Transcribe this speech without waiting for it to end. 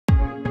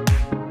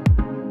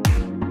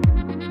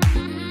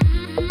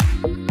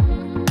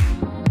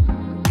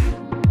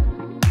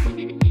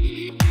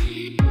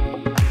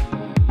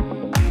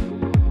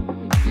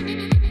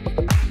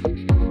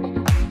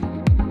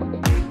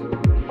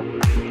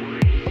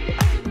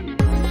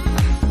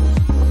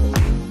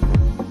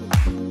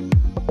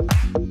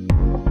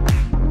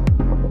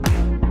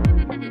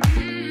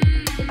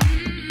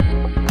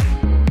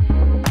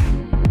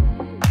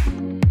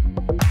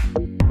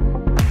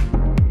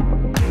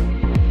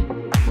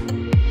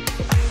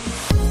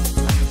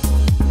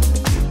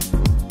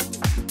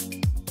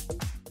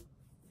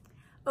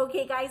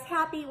guys.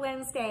 Happy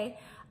Wednesday.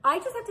 I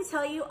just have to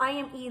tell you, I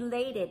am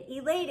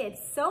elated,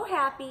 so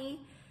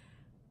happy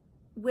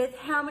with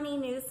how many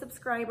new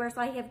subscribers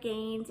I have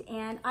gained.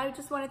 And I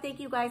just want to thank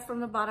you guys from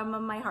the bottom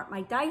of my heart.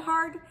 My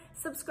diehard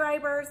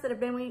subscribers that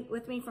have been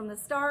with me from the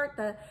start,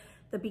 the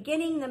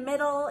beginning, the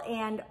middle,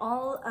 and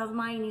all of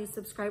my new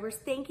subscribers.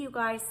 Thank you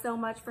guys so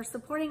much for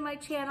supporting my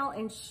channel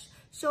and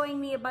showing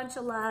me a bunch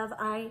of love.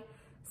 I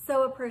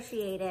so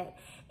appreciate it.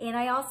 And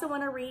I also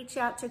want to reach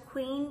out to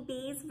Queen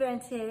BEEZ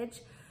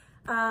Vintage,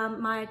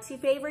 my two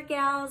favorite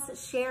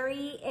gals,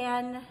 Sherry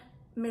and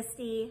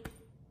Misty.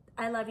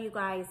 I love you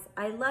guys.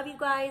 I love you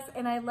guys,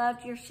 and I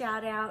loved your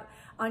shout out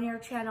on your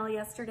channel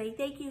yesterday.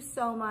 Thank you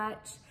so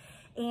much.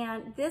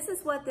 And this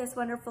is what this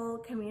wonderful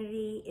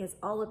community is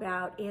all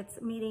about.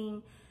 It's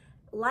meeting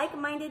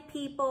like-minded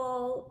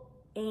people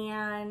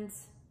and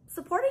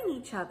supporting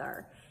each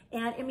other.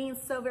 And it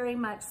means so very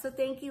much. So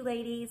thank you,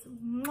 ladies.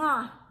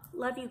 Mwah.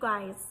 Love you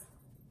guys.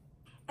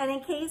 And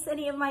in case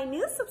any of my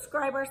new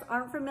subscribers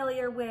aren't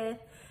familiar with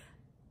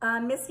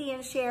Misty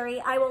and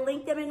Sherry, I will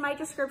link them in my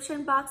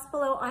description box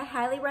below. I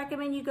highly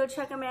recommend you go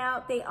check them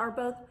out. They are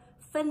both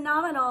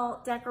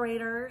phenomenal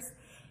decorators,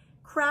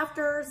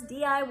 crafters,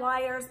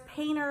 DIYers,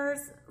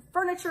 painters,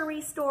 furniture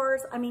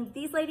restorers. I mean,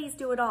 these ladies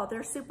do it all.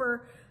 They're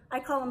super, I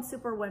call them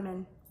super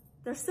women.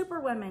 They're super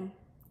women.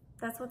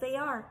 That's what they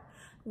are.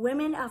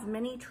 Women of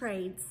many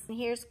trades. And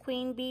here's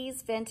Queen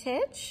BEEZ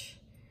Vintage.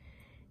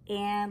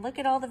 And look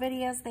at all the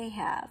videos they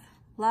have.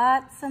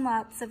 Lots and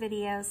lots of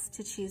videos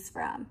to choose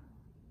from.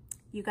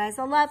 You guys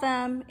will love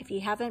them if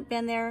you haven't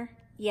been there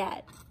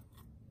yet.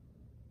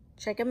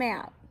 Check them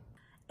out.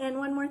 And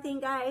one more thing,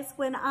 guys.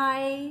 When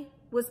I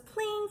was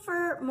pleading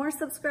for more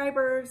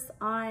subscribers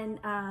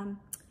on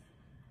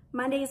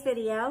Monday's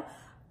video,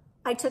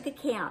 I took a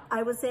count.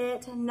 I was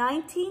at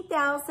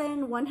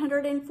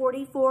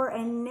 19,144,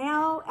 and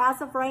now,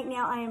 as of right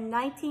now, I am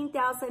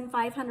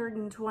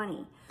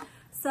 19,520.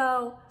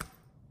 So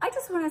I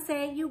just want to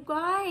say, you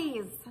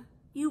guys,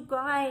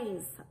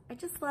 I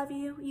just love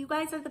you. You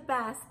guys are the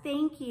best.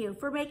 Thank you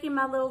for making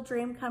my little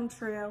dream come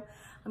true.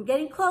 I'm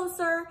getting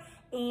closer,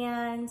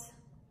 and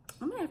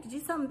I'm gonna have to do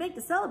something big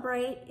to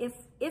celebrate if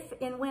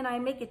and when I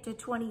make it to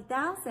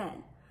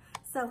 20,000.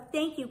 So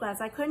thank you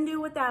guys. I couldn't do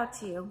it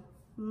without you.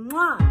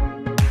 Mwah.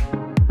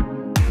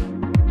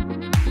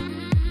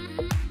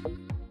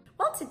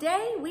 Well,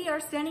 today we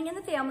are standing in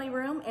the family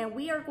room, and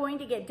we are going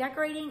to get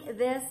decorating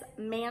this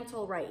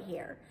mantle right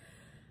here.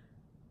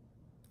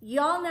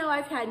 Y'all know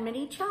I've had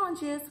many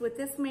challenges with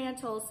this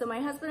mantle, so my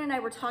husband and I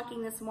were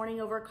talking this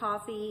morning over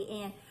coffee,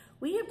 and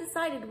we have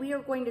decided we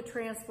are going to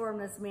transform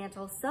this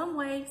mantle some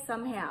way,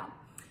 somehow.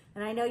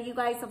 And I know you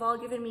guys have all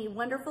given me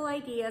wonderful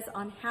ideas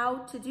on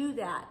how to do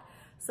that.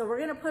 So we're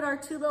gonna put our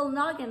two little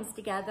noggins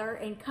together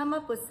and come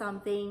up with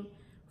something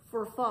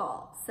for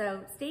fall.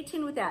 So stay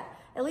tuned with that.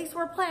 At least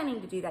we're planning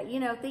to do that. You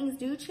know, things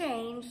do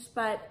change,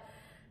 but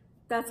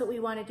that's what we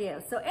wanna do.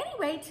 So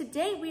anyway,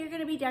 today we are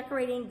gonna be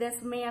decorating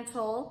this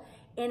mantle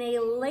in a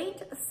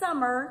late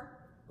summer,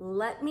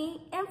 let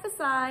me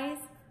emphasize,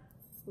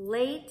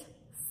 late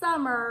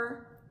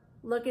summer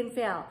look and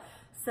feel.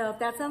 So if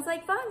that sounds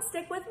like fun,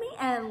 stick with me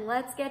and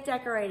let's get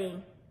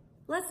decorating.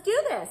 Let's do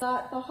this.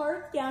 Got the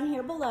hearth down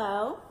here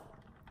below,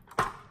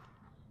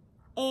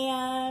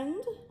 and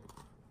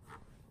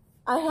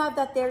I have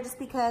that there just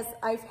because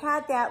I've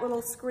had that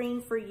little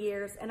screen for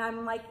years and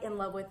I'm like in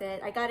love with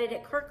it. I got it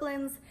at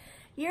Kirkland's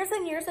years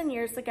and years and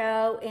years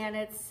ago, and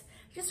it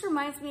just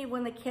reminds me of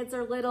when the kids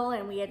are little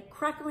and we had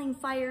crackling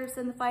fires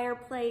in the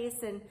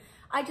fireplace, and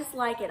I just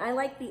like it. I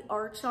like the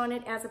arch on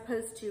it as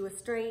opposed to a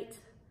straight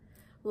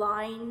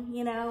line,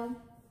 you know?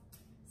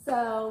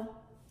 So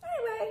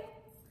anyway,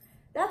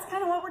 that's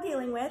kind of what we're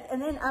dealing with.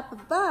 And then up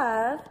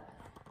above,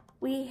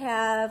 we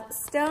have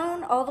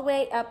stone all the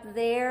way up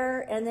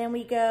there, and then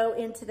we go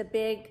into the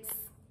big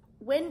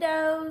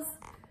windows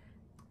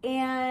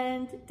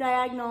and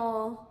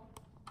diagonal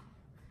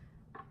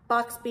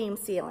box beam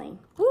ceiling.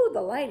 Woo,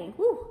 the lighting,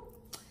 woo.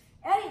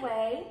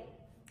 Anyway,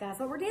 that's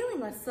what we're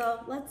dealing with. So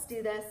let's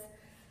do this.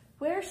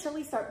 Where shall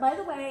we start? By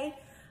the way,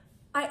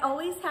 I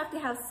always have to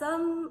have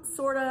some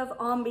sort of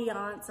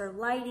ambiance or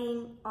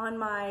lighting on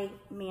my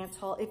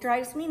mantle. It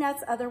drives me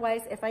nuts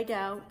otherwise if I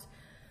don't.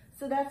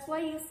 So that's why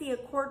you see a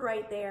cord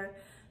right there.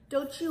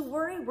 Don't you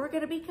worry, we're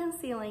gonna be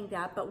concealing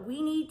that, but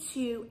we need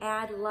to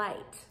add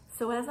light.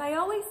 So as I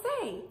always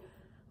say,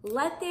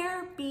 let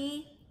there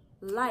be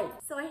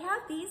light. So I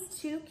have these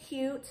two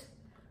cute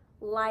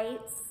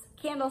lights,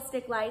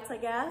 candlestick lights, I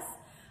guess.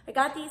 I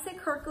got these at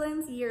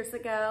Kirkland's years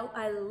ago.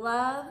 I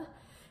love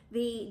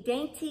the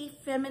dainty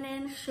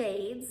feminine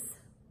shades.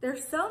 They're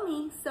so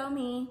me,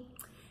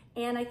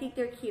 and I think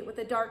they're cute with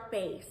a dark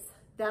base.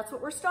 That's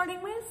what we're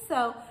starting with.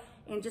 So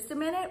in just a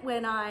minute,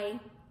 when I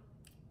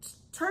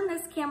turn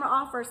this camera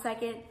off for a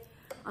second,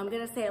 I'm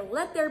gonna say,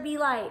 let there be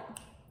light,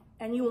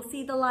 and you will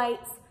see the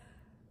lights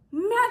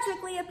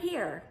magically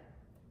appear.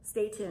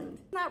 Stay tuned.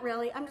 Not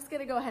really, I'm just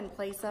gonna go ahead and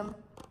place them.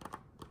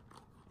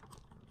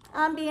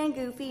 I'm being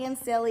goofy and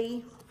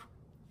silly,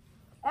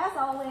 as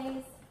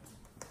always.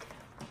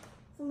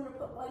 So I'm gonna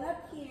put one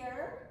up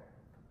here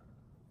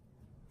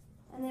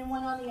and then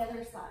one on the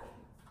other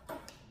side.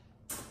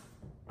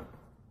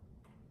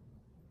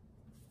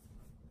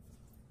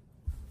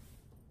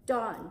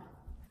 Done.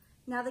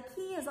 Now the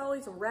key is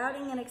always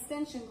routing an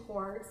extension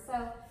cord.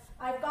 So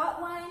I've got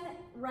one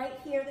right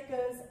here that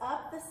goes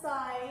up the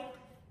side,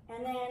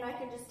 and then I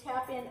can just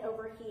tap in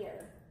over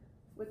here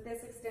with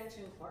this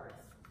extension cord.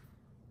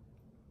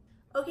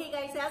 Okay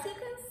guys, as you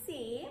can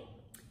see,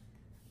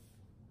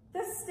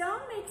 the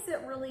stone makes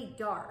it really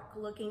dark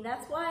looking.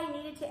 That's why I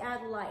needed to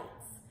add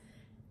lights.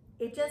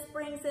 It just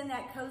brings in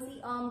that cozy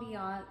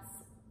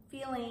ambiance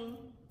feeling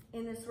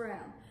in this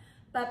room.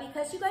 But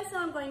because you guys know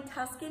I'm going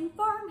Tuscan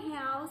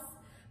farmhouse,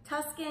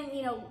 Tuscan,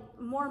 you know,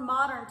 more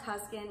modern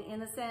Tuscan in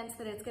the sense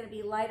that it's gonna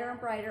be lighter and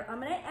brighter, I'm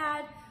gonna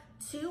add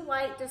 2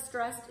 white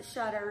distressed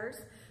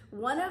shutters.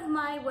 One of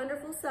my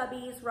wonderful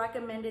subbies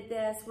recommended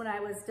this when I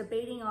was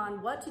debating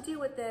on what to do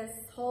with this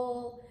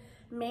whole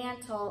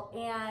mantle,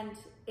 and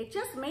it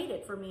just made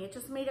it for me. It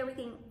just made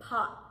everything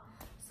pop.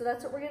 So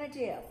that's what we're gonna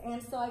do.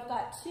 And so I've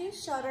got 2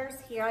 shutters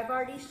here. I've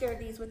already shared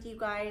these with you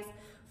guys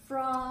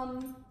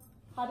from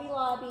Hobby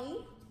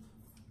Lobby.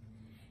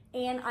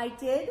 And I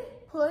did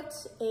put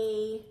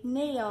a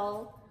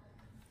nail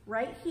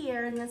right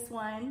here in this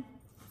one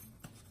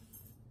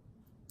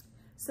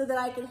so that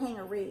I could hang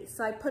a wreath.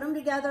 So I put them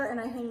together and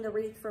I hang the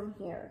wreath from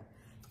here.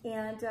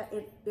 And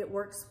it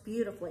works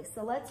beautifully.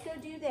 So let's go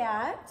do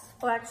that.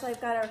 Oh, actually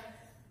I've got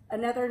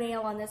another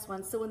nail on this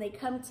one. So when they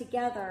come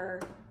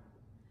together,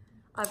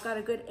 I've got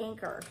a good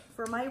anchor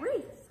for my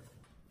wreath.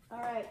 All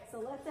right, so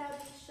let's add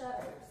these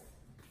shutters.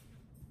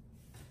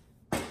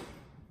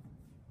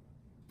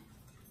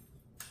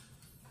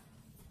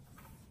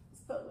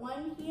 Let's put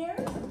one here.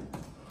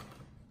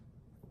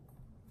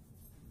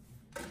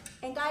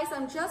 And guys,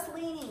 I'm just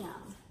leaning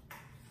them.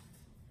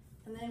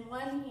 And then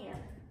one here.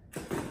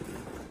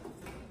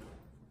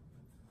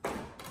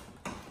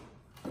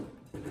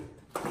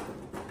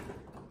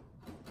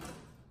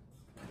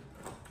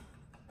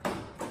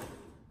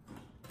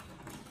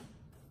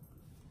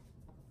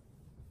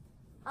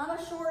 I'm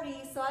a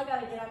shorty, so I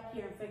gotta get up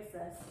here and fix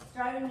this. It's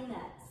driving me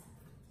nuts.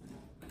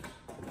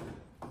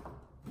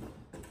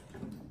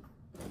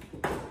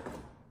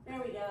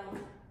 There we go.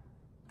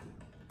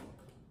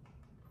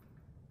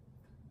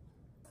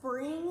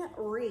 Spring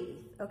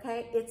wreath,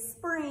 okay? It's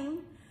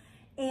spring,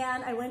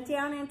 and I went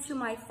down into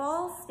my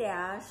fall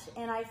stash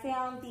and I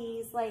found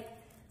these like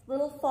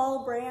little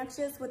fall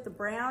branches with the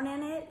brown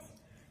in it.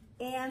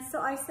 And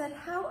so I said,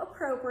 how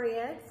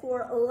appropriate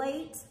for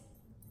late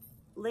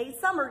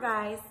summer,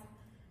 guys,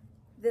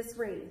 this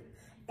wreath.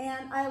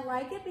 And I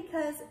like it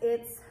because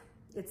it's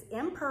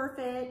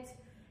imperfect,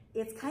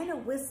 it's kind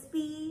of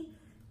wispy,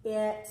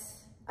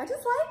 I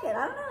just like it,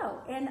 I don't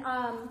know. And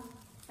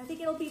I think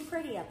it'll be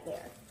pretty up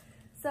there.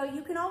 So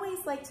you can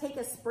always like take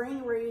a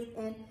spring wreath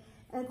and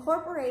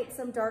incorporate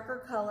some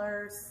darker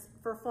colors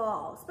for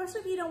fall,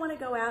 especially if you don't want to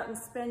go out and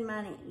spend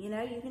money. You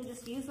know, you can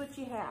just use what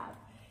you have.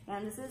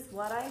 And this is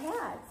what I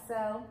had.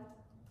 So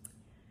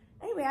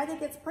anyway, I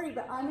think it's pretty,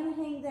 but I'm gonna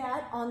hang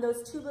that on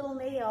those 2 little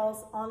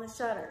nails on the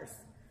shutters.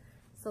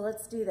 So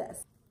let's do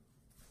this.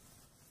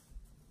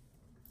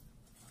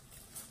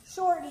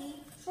 Short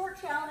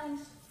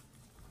challenge.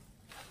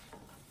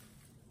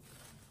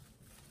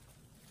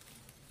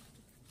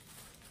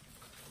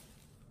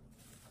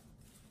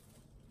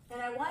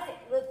 And I want it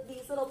with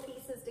these little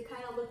pieces to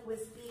kind of look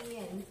wispy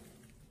and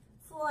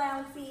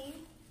flouncy.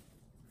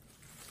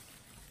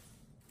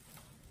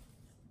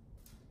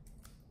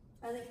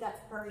 I think that's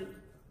pretty.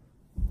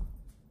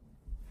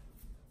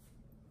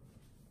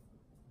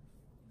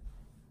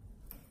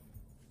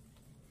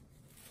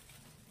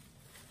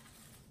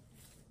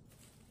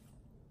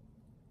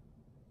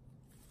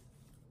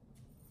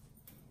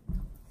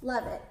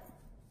 Love it.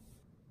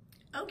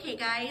 Okay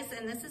guys,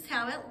 and this is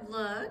how it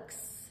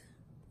looks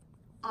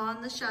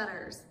on the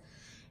shutters.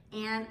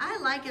 And I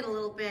like it a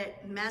little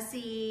bit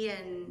messy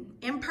and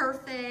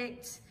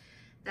imperfect.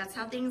 That's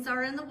how things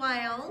are in the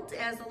wild,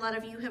 as a lot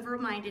of you have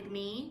reminded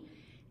me.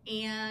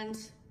 And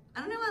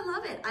I don't know, I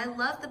love it. I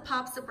love the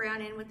pops of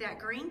brown in with that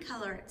green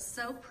color. It's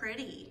so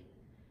pretty.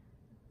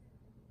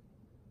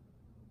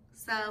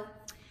 So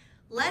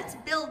let's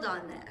build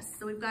on this.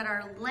 So we've got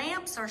our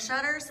lamps, our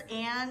shutters,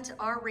 and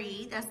our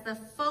wreath. That's the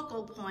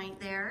focal point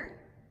there.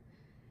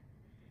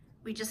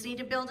 We just need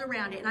to build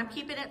around it. And I'm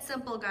keeping it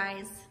simple,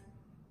 guys,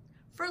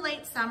 for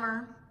late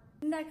summer.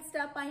 Next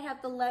up, I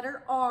have the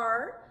letter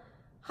R,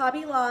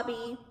 Hobby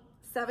Lobby,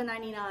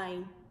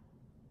 $7.99.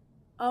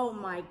 Oh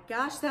my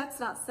gosh, that's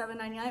not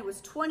 $7.99. It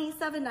was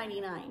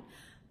 $27.99.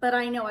 But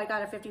I know I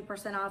got a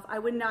 50% off. I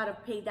would not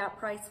have paid that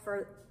price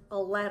for a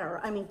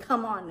letter. I mean,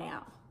 come on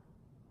now.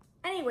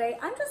 Anyway,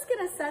 I'm just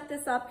gonna set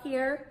this up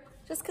here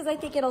just because I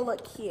think it'll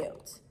look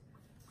cute.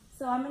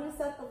 So I'm gonna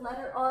set the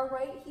letter R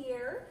right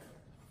here.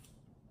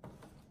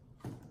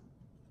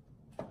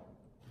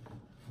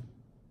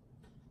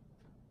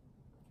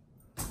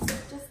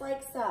 Just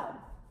like so.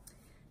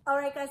 All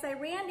right, guys, I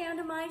ran down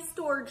to my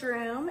storage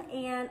room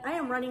and I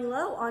am running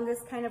low on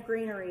this kind of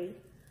greenery.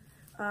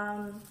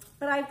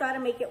 but I've got to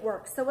make it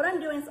work. So what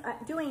I'm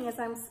doing is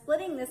I'm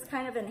splitting this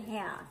kind of in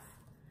half,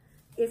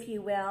 if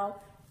you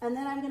will, and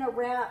then I'm going to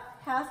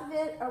wrap half of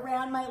it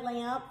around my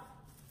lamp.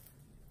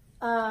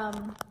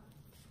 I'm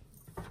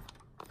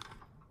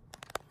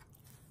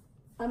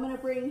going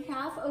to bring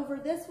half over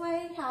this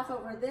way, half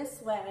over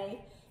this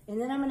way, and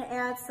then I'm going to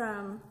add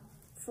some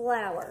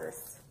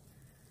flowers.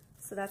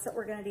 So that's what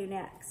we're going to do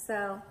next.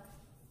 So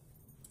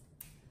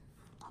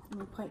I'm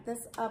going to point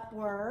this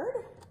upward.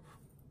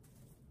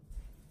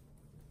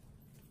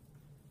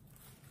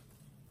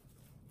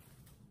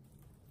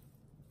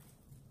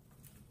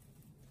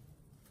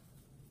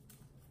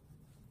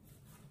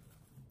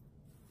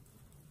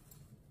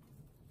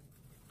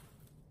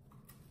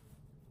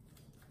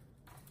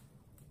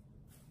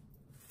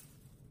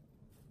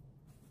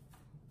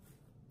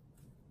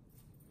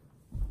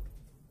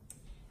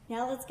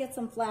 Now let's get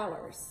some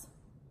flowers.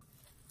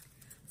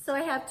 So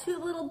I have 2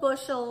 little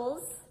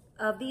bushels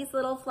of these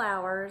little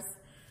flowers.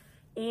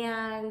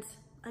 And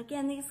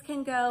again, these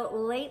can go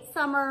late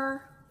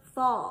summer,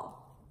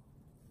 fall.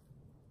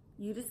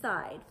 You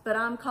decide, but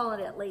I'm calling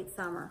it late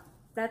summer.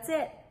 That's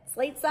it, it's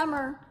late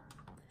summer.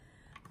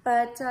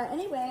 But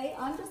anyway,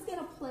 I'm just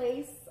gonna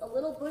place a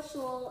little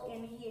bushel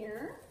in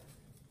here.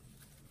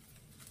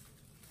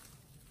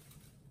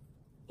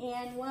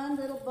 And 1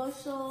 little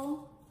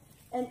bushel.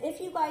 And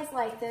if you guys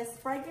like this,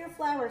 spread your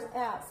flowers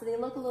out so they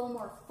look a little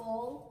more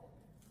full.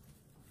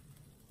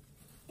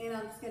 And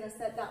I'm just going to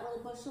set that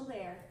little bushel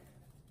there.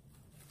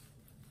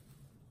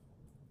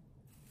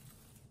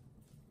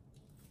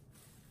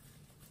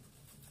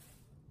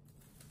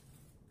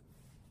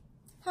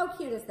 How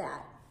cute is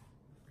that?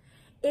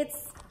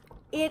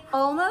 It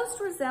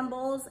almost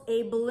resembles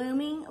a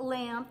blooming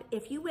lamp,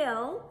 if you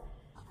will.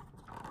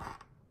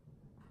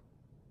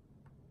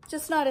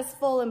 Just not as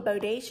full and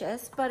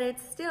bodacious, but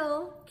it's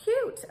still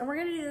cute. And we're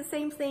gonna do the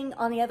same thing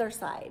on the other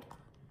side.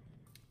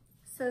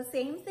 So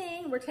same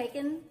thing, we're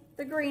taking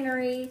the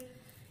greenery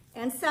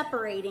and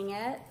separating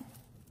it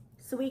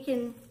so we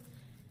can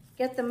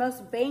get the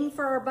most bang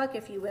for our buck,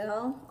 if you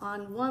will,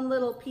 on 1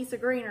 little piece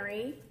of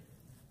greenery.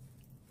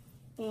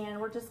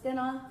 And we're just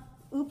gonna,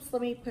 oops,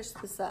 let me push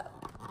this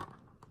up.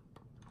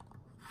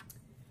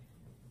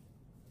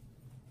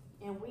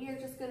 And we are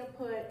just gonna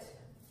put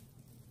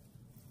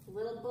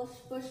little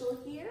bushel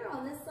here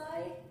on this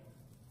side,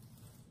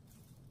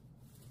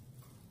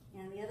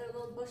 and the other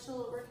little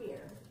bushel over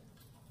here.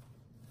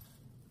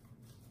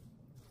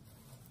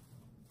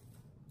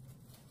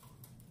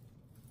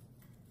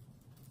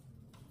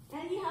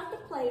 And you have to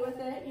play with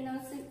it, you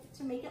know,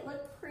 to make it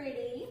look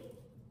pretty.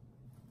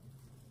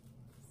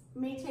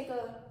 It may take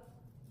a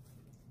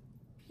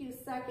few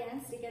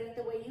seconds to get it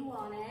the way you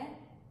want it.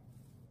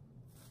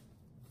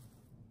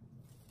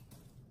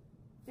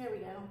 There we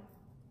go.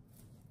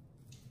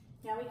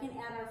 Now we can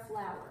add our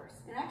flowers.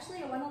 And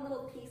actually I want a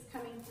little piece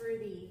coming through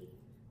the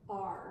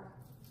R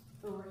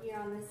over here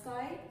on this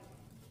side.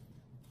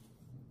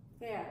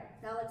 There,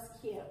 that looks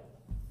cute.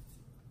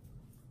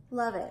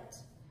 Love it.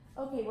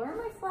 Okay, where are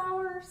my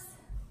flowers?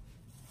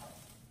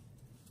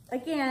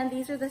 Again,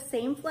 these are the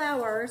same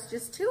flowers,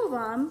 just 2 of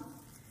them.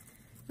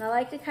 And I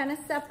like to kind of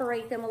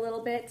separate them a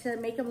little bit to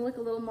make them look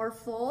a little more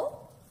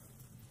full.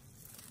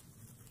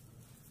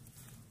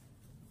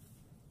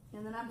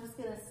 And then I'm just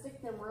gonna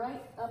stick them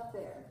right up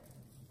there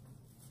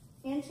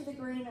into the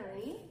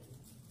greenery.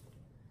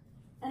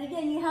 And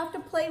again, you have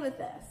to play with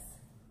this.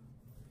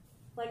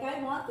 Like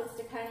I want this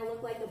to kind of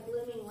look like a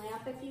blooming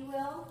lamp, if you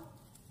will.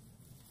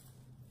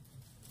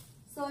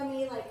 So I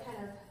may like kind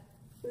of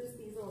boost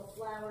these little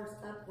flowers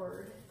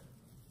upward.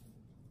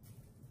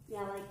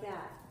 Yeah, like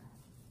that.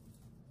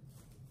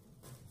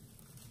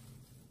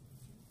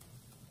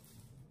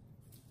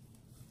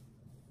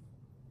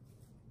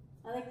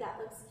 I think that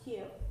looks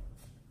cute.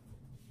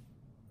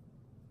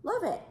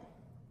 Love it.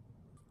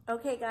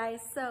 Okay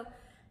guys, so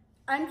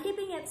I'm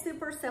keeping it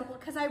super simple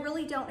because I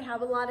really don't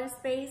have a lot of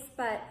space,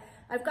 but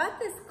I've got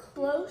this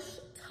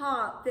cloche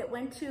top that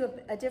went to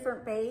a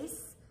different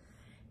base,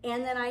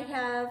 and then I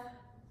have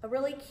a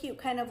really cute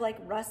kind of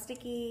like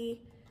rusticy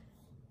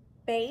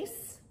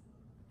base.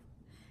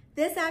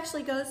 This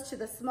actually goes to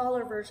the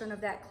smaller version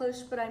of that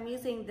cloche, but I'm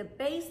using the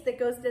base that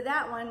goes to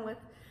that one with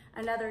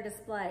another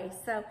display.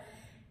 So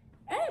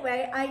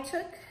anyway, I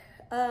took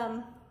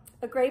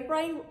a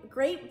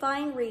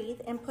grapevine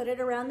wreath and put it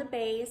around the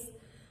base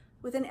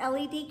with an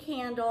LED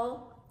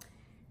candle,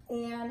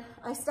 and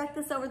I stuck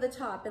this over the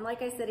top. And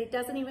like I said, it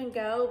doesn't even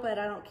go, but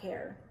I don't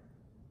care.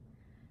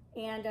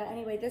 And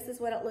anyway, this is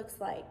what it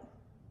looks like.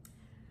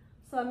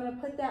 So I'm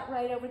gonna put that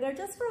right over there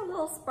just for a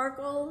little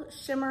sparkle,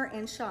 shimmer,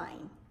 and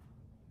shine.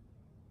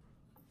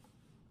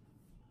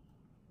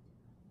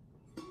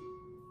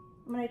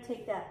 I'm gonna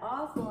take that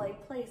off while I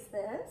place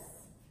this.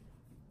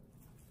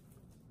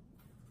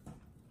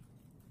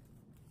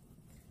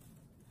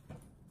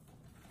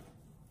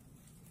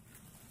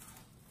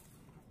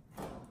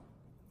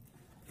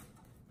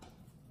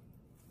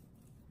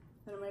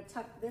 And I'm gonna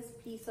tuck this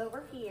piece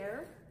over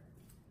here,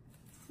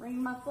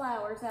 bring my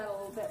flowers out a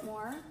little bit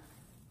more.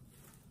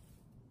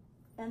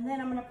 And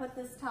then I'm gonna put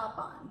this top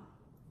on.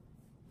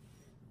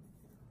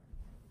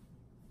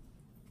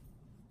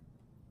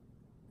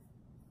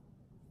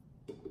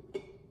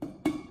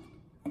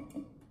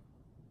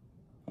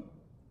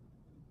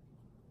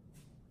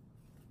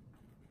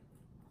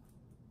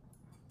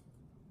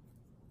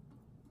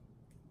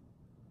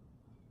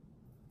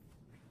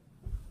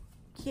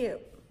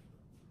 Cute.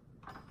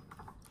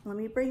 Let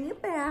me bring you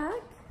back.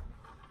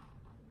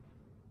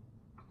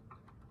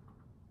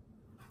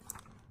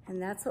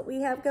 And that's what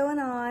we have going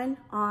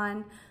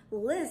on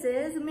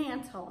Liz's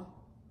mantle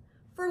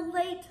for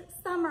late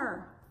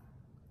summer.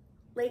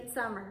 Late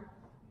summer.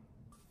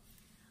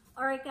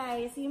 All right,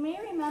 guys, you may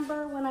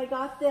remember when I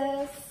got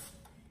this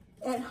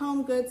at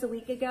Home Goods a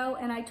week ago,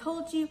 and I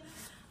told you,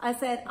 I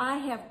said, I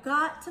have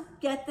got to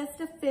get this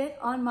to fit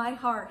on my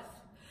hearth.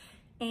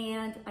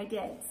 And I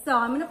did. So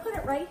I'm gonna put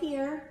it right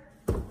here.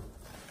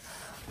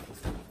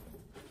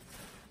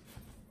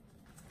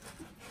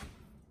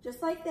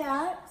 Just like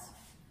that.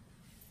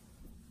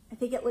 I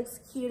think it looks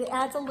cute. It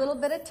adds a little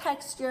bit of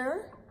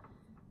texture.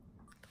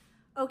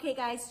 Okay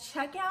guys,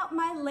 check out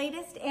my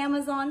latest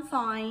Amazon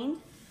find.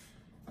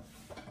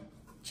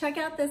 Check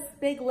out this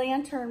big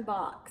lantern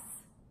box.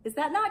 Is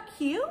that not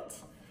cute?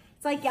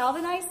 It's like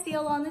galvanized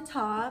steel on the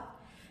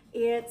top.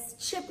 It's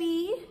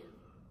chippy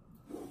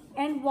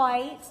and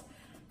white.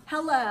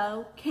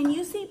 Hello, can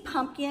you see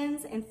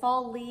pumpkins and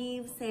fall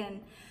leaves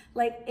and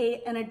like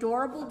an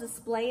adorable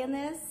display in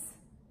this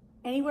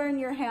anywhere in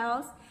your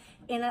house?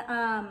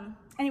 And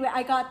anyway,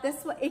 I got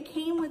this one. It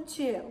came with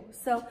two.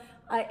 So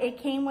it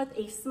came with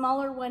a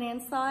smaller one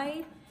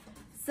inside.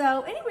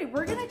 So anyway,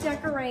 we're gonna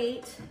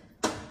decorate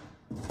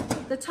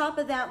the top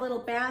of that little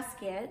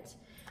basket.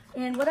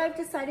 And what I've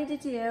decided to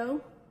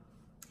do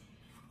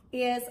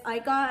is I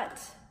got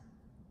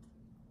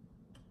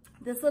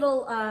this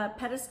little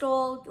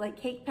pedestal, like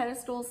cake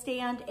pedestal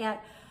stand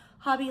at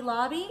Hobby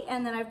Lobby.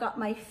 And then I've got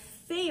my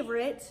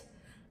favorite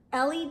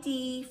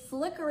LED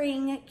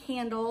flickering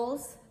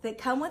candles that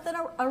come with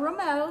a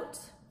remote.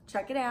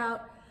 Check it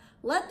out.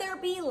 Let there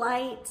be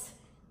light.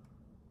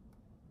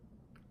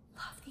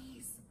 Love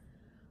these.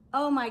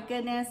 Oh my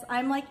goodness,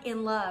 I'm like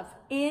in love,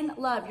 in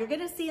love. You're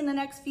gonna see in the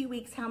next few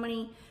weeks how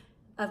many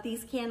of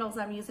these candles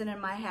I'm using in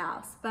my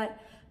house. But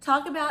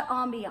talk about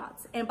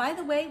ambiance. And by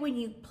the way, when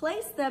you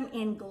place them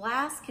in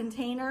glass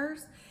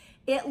containers,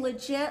 it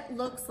legit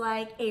looks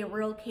like a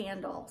real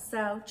candle.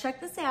 So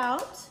check this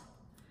out.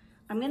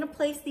 I'm gonna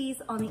place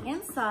these on the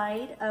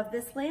inside of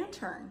this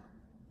lantern.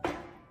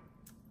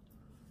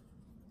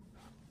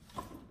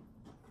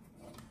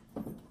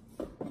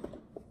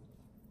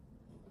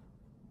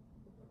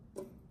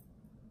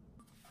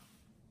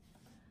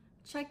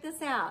 Check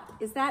this out.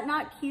 Is that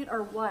not cute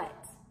or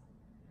what?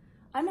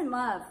 I'm in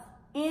love.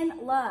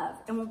 In love.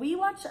 And when we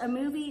watch a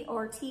movie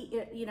or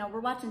we're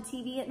watching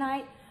TV at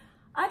night,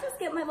 I just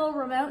get my little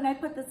remote and I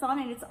put this on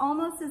and it's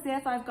almost as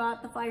if I've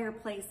got the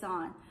fireplace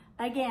on.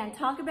 Again,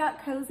 talk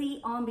about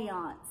cozy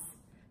ambiance.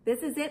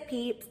 This is it,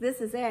 peeps.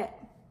 This is it.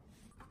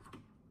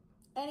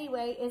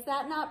 Anyway, is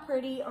that not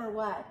pretty or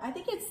what? I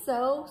think it's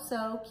so,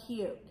 so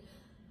cute.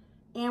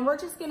 And we're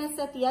just gonna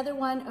set the other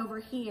one over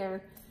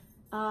here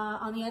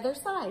on the other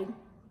side.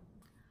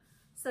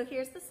 So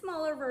here's the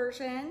smaller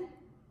version.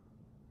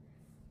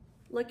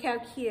 Look how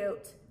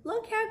cute.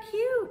 Look how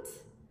cute.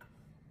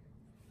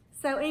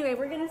 So anyway,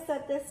 we're gonna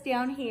set this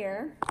down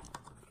here.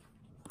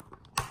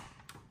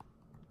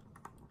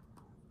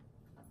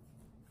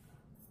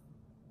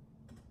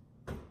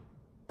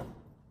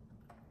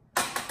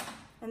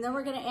 And then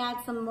we're gonna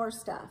add some more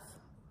stuff.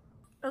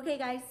 Okay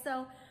guys,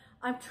 so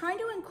I'm trying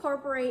to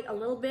incorporate a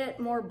little bit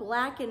more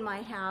black in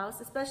my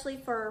house, especially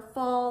for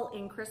fall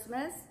and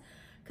Christmas,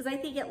 because I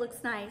think it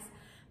looks nice.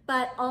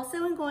 But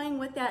also in going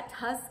with that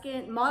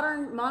Tuscan,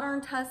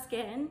 modern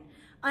Tuscan,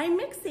 I'm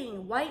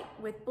mixing white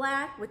with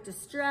black, with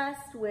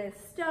distressed, with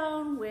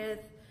stone, with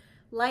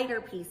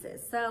lighter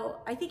pieces.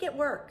 So I think it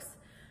works.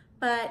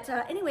 But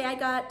anyway, I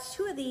got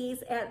two of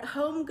these at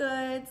Home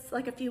Goods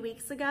like a few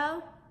weeks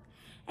ago.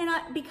 And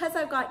because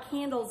I've got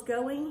candles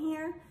going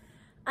here,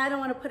 I don't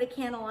want to put a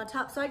candle on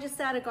top. So I just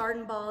add a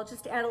garden ball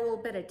just to add a little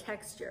bit of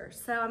texture.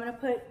 So I'm going to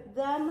put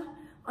them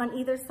on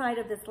either side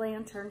of this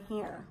lantern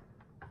here.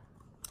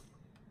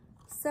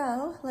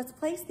 So let's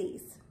place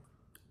these.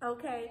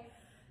 Okay,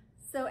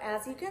 so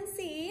as you can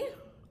see,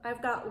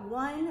 I've got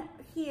one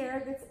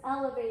here that's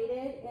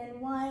elevated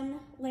and one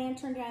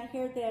lantern down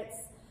here that's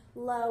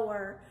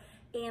lower.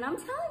 And I'm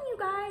telling you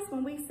guys,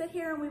 when we sit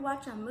here and we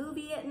watch a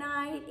movie at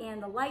night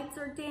and the lights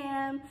are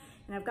dim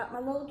and I've got my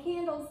little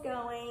candles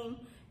going,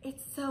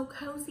 it's so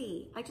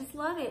cozy. I just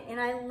love it. And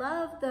I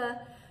love the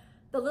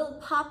little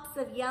pops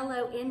of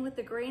yellow in with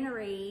the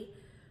greenery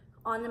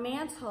on the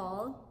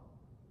mantle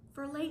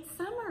for late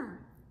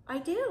summer. I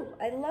do.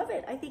 I love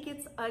it. I think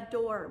it's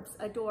adorbs,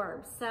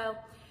 adorbs. So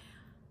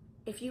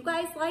if you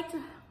guys liked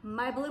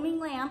my blooming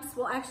lamps,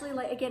 well, actually,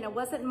 like, again, it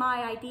wasn't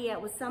my idea.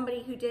 It was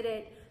somebody who did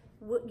it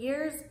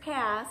years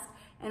past,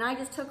 and I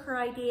just took her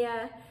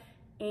idea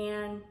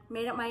and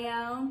made it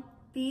my own.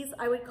 These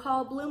I would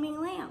call blooming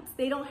lamps.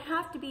 They don't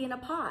have to be in a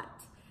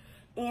pot.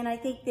 and I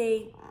think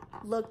they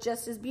look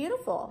just as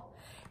beautiful.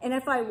 And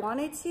if I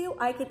wanted to,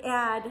 I could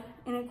add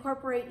and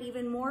incorporate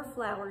even more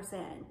flowers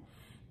in.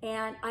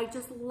 And I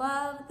just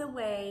love the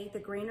way the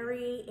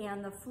greenery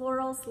and the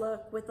florals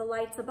look with the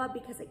lights above,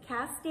 because it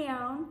casts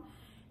down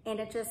and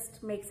it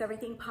just makes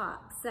everything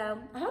pop. So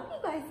I hope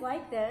you guys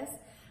like this.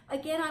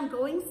 Again, I'm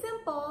going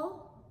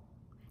simple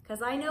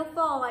because I know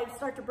fall I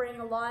start to bring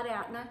a lot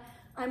out, and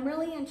I'm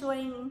really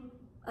enjoying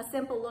a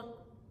simple look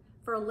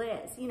for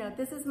Liz. You know,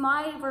 this is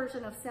my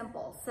version of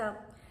simple. So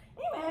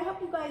anyway, I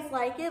hope you guys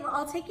like it.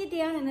 I'll take it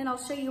down and then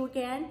I'll show you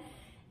again.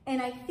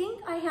 And I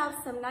think I have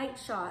some night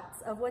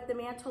shots of what the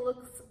mantle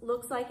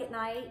looks like at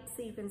night,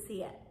 so you can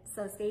see it.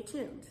 So stay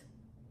tuned.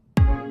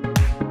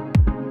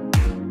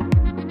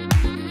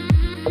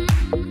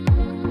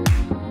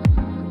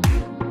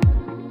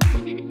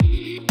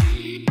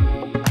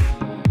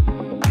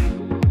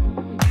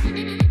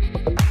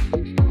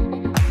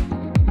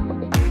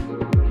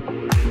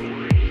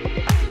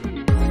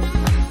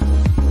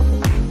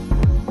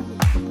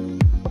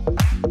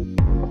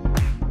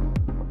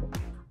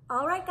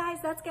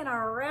 That's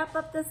gonna wrap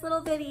up this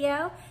little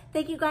video.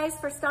 Thank you guys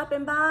for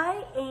stopping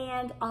by,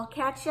 and I'll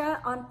catch you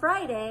on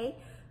Friday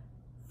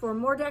for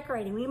more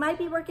decorating. We might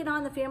be working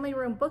on the family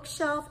room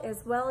bookshelf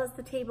as well as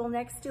the table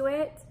next to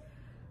it.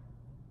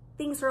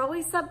 Things are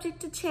always subject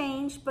to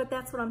change, but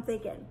that's what I'm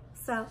thinking.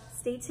 So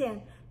stay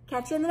tuned.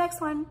 Catch you in the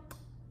next one.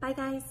 Bye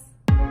guys.